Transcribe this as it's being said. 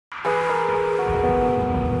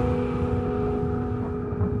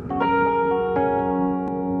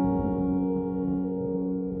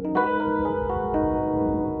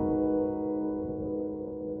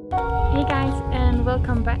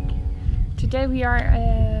Today we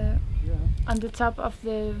are on the top of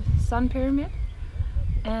the Sun Pyramid,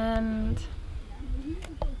 and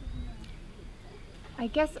I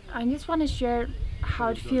guess I just want to share how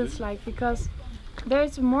it feels like, because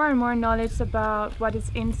there's more and more knowledge about what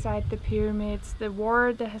is inside the pyramids, the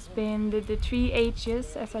war that has been, the 3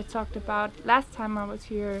 ages, as I talked about last time I was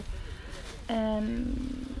here.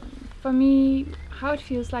 And for me, how it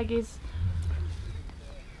feels like is,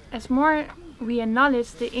 as more we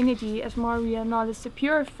acknowledge the energy, as more we acknowledge the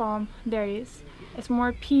pure form there is, as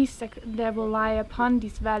more peace that will lie upon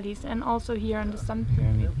these valleys, and also here on the Sun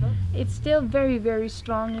Pyramid. It's still very, very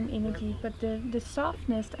strong in energy, but the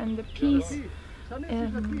softness and the peace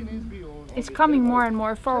is coming more and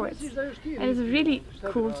more forwards. And it's really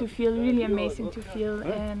cool to feel, really amazing to feel,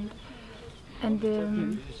 and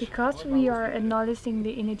because we are acknowledging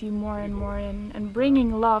the energy more and more, and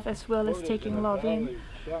bringing love as well as taking love in,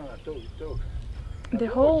 the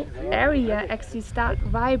whole area actually starts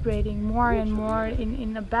vibrating more and more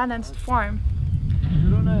in a balanced form.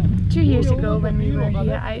 2 years ago when we were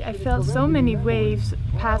here, I felt so many waves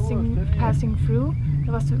passing through.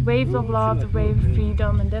 There was the wave of love, the wave of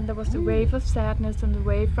freedom, and then there was the wave of sadness and the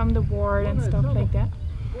wave from the war and stuff like that.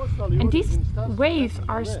 And these waves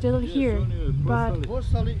are still here, but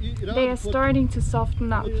they are starting to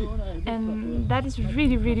soften up, and that is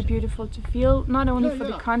really, really beautiful to feel, not only for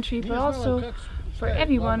the country but also for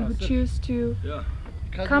everyone who chooses to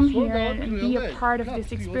come here and be a part of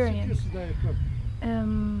this experience.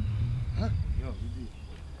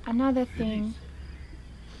 Another thing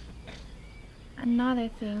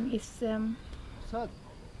is,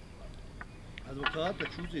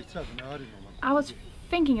 I was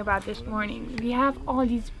thinking about this morning. We have all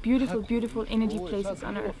these beautiful, beautiful energy places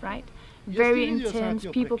on Earth, right? Very intense,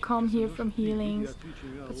 people come here from healings,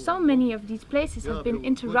 but so many of these places have been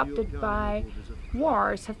interrupted by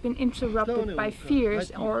wars, have been interrupted by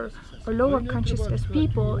fears or lower consciousness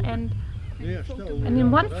people, and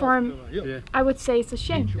in one form I would say it's a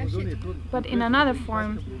shame, but in another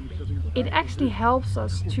form it actually helps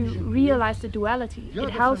us to realize the duality.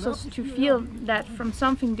 It helps us to feel that from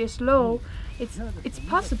something this low it's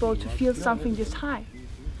possible to feel something this high.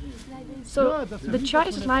 So the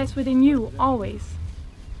choice lies within you always.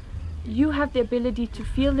 You have the ability to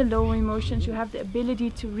feel the low emotions, you have the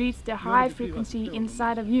ability to reach the high frequency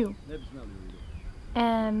inside of you.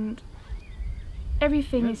 And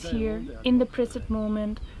everything is here in the present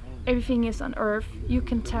moment, everything is on Earth. You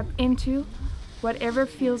can tap into whatever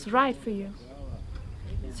feels right for you.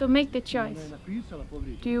 So make the choice.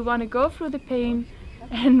 Do you want to go through the pain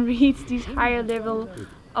and reach this higher level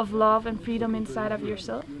of love and freedom inside of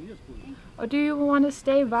yourself? Or do you want to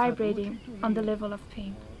stay vibrating on the level of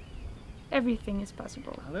pain? Everything is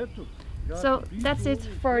possible. So that's it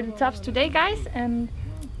for the tops today, guys, and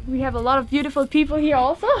we have a lot of beautiful people here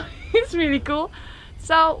also. It's really cool.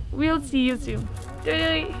 So we'll see you soon. Doei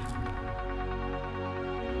doei!